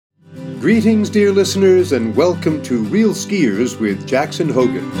Greetings, dear listeners, and welcome to Real Skiers with Jackson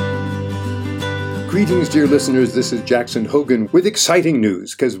Hogan. Greetings, dear listeners, this is Jackson Hogan with exciting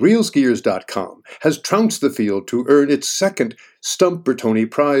news, because RealSkiers.com has trounced the field to earn its second Stump Bertoni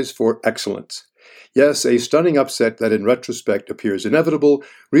Prize for Excellence. Yes, a stunning upset that in retrospect appears inevitable.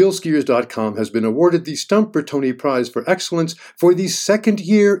 RealSkiers.com has been awarded the Stump Bertoni Prize for Excellence for the second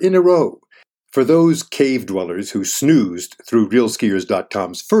year in a row. For those cave dwellers who snoozed through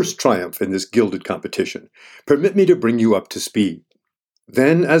RealSkiers.com's first triumph in this gilded competition, permit me to bring you up to speed.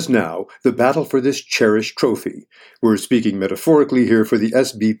 Then, as now, the battle for this cherished trophy, we're speaking metaphorically here for the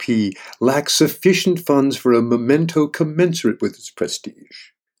SBP, lacks sufficient funds for a memento commensurate with its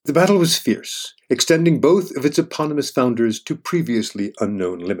prestige. The battle was fierce, extending both of its eponymous founders to previously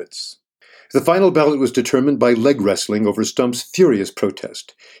unknown limits. The final ballot was determined by leg wrestling over Stump's furious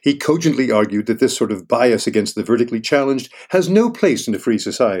protest. He cogently argued that this sort of bias against the vertically challenged has no place in a free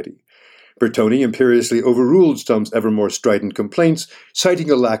society. Bertoni imperiously overruled Stump's ever more strident complaints, citing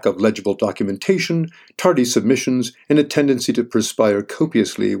a lack of legible documentation, tardy submissions, and a tendency to perspire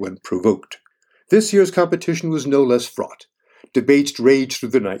copiously when provoked. This year's competition was no less fraught. Debates raged through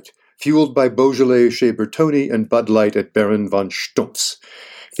the night, fueled by Beaujolais chez Bertoni and Bud Light at Baron von Stumpf's.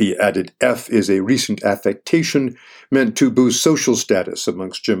 The added F is a recent affectation meant to boost social status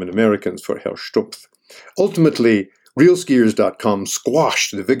amongst German Americans for Herr Stumpf. Ultimately, RealSkiers.com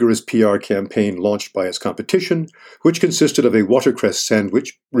squashed the vigorous PR campaign launched by its competition, which consisted of a watercress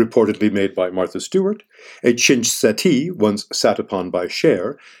sandwich reportedly made by Martha Stewart, a chinch settee once sat upon by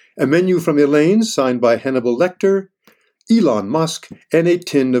Cher, a menu from Elaine's signed by Hannibal Lecter, Elon Musk, and a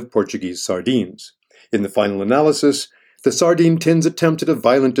tin of Portuguese sardines. In the final analysis, the sardine tin's attempt at a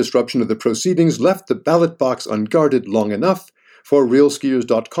violent disruption of the proceedings left the ballot box unguarded long enough for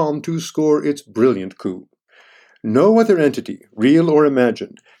RealSkiers.com to score its brilliant coup. No other entity, real or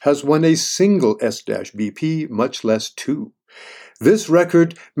imagined, has won a single S-BP, much less two. This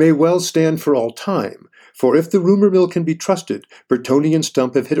record may well stand for all time, for if the rumor mill can be trusted, Bertoni and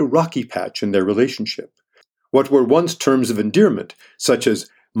Stump have hit a rocky patch in their relationship. What were once terms of endearment, such as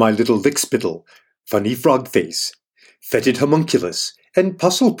my little lickspittle, funny frog face, fetid homunculus, and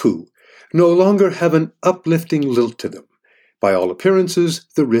puzzle-poo, no longer have an uplifting lilt to them. By all appearances,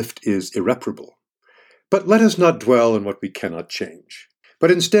 the rift is irreparable. But let us not dwell on what we cannot change, but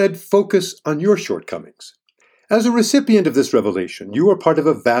instead focus on your shortcomings. As a recipient of this revelation, you are part of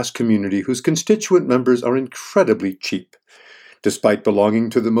a vast community whose constituent members are incredibly cheap. Despite belonging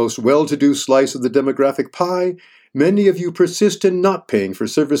to the most well-to-do slice of the demographic pie, many of you persist in not paying for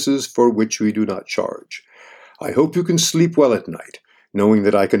services for which we do not charge. I hope you can sleep well at night, knowing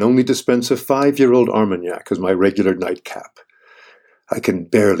that I can only dispense a 5-year-old Armagnac as my regular nightcap. I can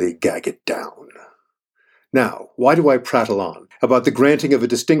barely gag it down. Now, why do I prattle on about the granting of a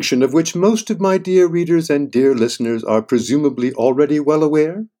distinction of which most of my dear readers and dear listeners are presumably already well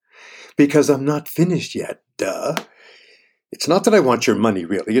aware? Because I'm not finished yet, duh. It's not that I want your money,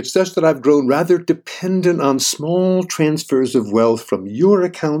 really. It's just that I've grown rather dependent on small transfers of wealth from your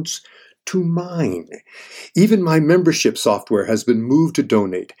accounts to mine. Even my membership software has been moved to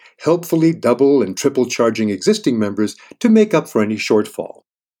donate, helpfully double and triple charging existing members to make up for any shortfall.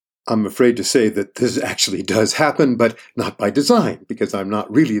 I'm afraid to say that this actually does happen, but not by design, because I'm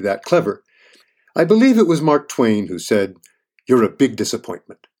not really that clever. I believe it was Mark Twain who said, "You're a big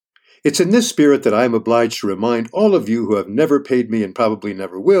disappointment." It's in this spirit that I am obliged to remind all of you who have never paid me and probably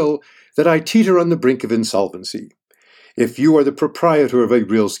never will, that I teeter on the brink of insolvency. If you are the proprietor of a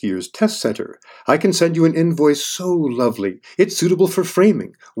Real Skiers test center, I can send you an invoice so lovely, it's suitable for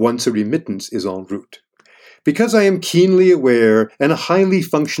framing, once a remittance is en route. Because I am keenly aware and a highly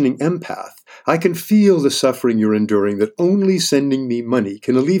functioning empath, I can feel the suffering you're enduring that only sending me money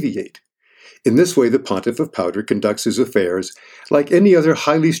can alleviate. In this way, the Pontiff of Powder conducts his affairs like any other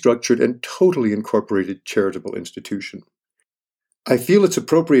highly structured and totally incorporated charitable institution. I feel it's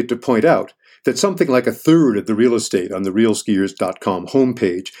appropriate to point out that something like a third of the real estate on the RealSkiers.com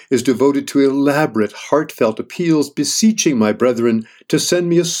homepage is devoted to elaborate, heartfelt appeals beseeching my brethren to send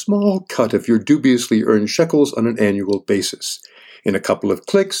me a small cut of your dubiously earned shekels on an annual basis. In a couple of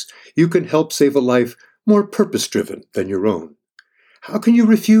clicks, you can help save a life more purpose-driven than your own. How can you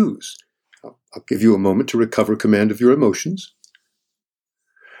refuse? I'll give you a moment to recover command of your emotions.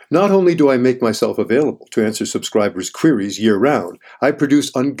 Not only do I make myself available to answer subscribers' queries year-round, I produce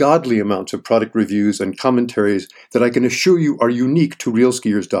ungodly amounts of product reviews and commentaries that I can assure you are unique to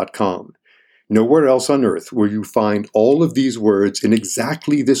RealSkiers.com. Nowhere else on earth will you find all of these words in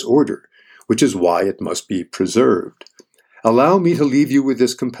exactly this order, which is why it must be preserved. Allow me to leave you with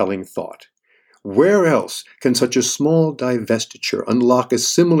this compelling thought. Where else can such a small divestiture unlock a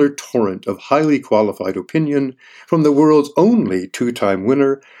similar torrent of highly qualified opinion from the world's only two-time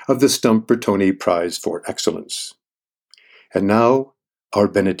winner of the Stump Bertoni Prize for Excellence? And now, our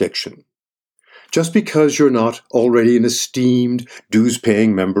benediction. Just because you're not already an esteemed,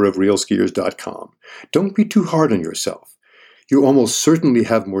 dues-paying member of RealSkiers.com, don't be too hard on yourself. You almost certainly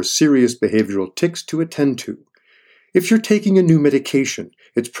have more serious behavioral tics to attend to. If you're taking a new medication,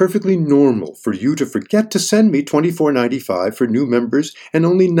 it's perfectly normal for you to forget to send me $24.95 for new members and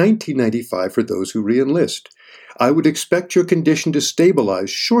only $19.95 for those who re-enlist. I would expect your condition to stabilize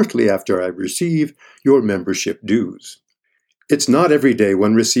shortly after I receive your membership dues. It's not every day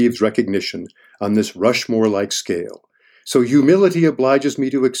one receives recognition on this Rushmore-like scale, so humility obliges me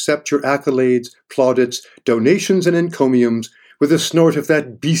to accept your accolades, plaudits, donations, and encomiums with a snort of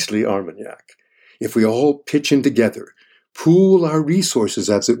that beastly Armagnac. If we all pitch in together, pool our resources,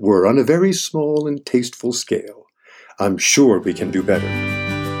 as it were, on a very small and tasteful scale, I'm sure we can do better.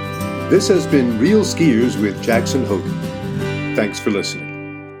 This has been Real Skiers with Jackson Hogan. Thanks for listening.